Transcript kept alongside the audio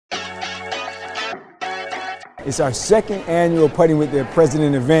It's our second annual Putting with the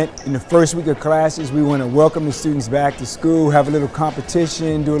President event. In the first week of classes, we want to welcome the students back to school, have a little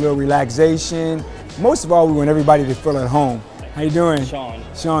competition, do a little relaxation. Most of all, we want everybody to feel at home. How you doing? Sean.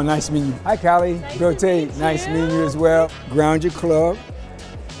 Sean, nice meeting you. Hi, Callie. Bill Tate, nice meeting you as well. Ground your club.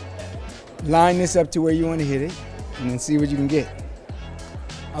 Line this up to where you want to hit it, and then see what you can get.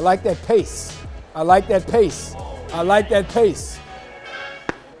 I like that pace. I like that pace. I like that pace.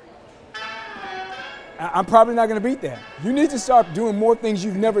 I'm probably not going to beat that. You need to start doing more things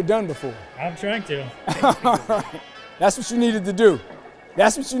you've never done before. I'm trying to. All right. That's what you needed to do.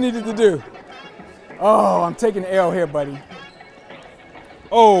 That's what you needed to do. Oh, I'm taking the L here, buddy.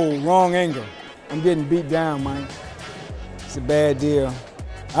 Oh, wrong angle. I'm getting beat down, Mike. It's a bad deal.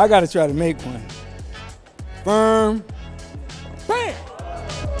 I got to try to make one. Firm. Bam!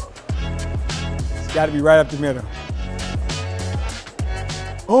 It's got to be right up the middle.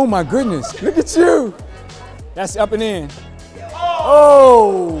 Oh, my goodness. Look at you. That's up and in.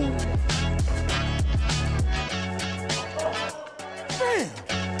 Oh! Man.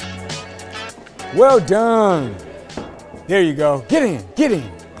 Well done. There you go. Get in, get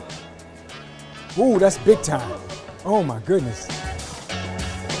in. Ooh, that's big time. Oh my goodness.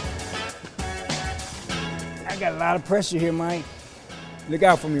 I got a lot of pressure here, Mike. Look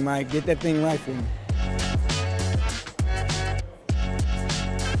out for me, Mike. Get that thing right for me.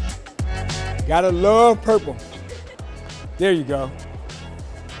 Gotta love purple. There you go.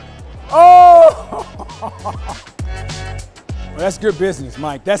 Oh! Well, that's good business,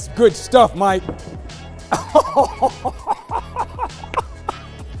 Mike. That's good stuff, Mike.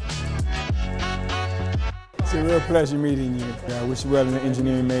 It's a real pleasure meeting you. I wish you well in the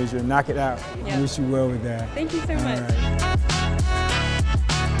engineering major. Knock it out. Yep. I wish you well with that. Thank you so much. All right.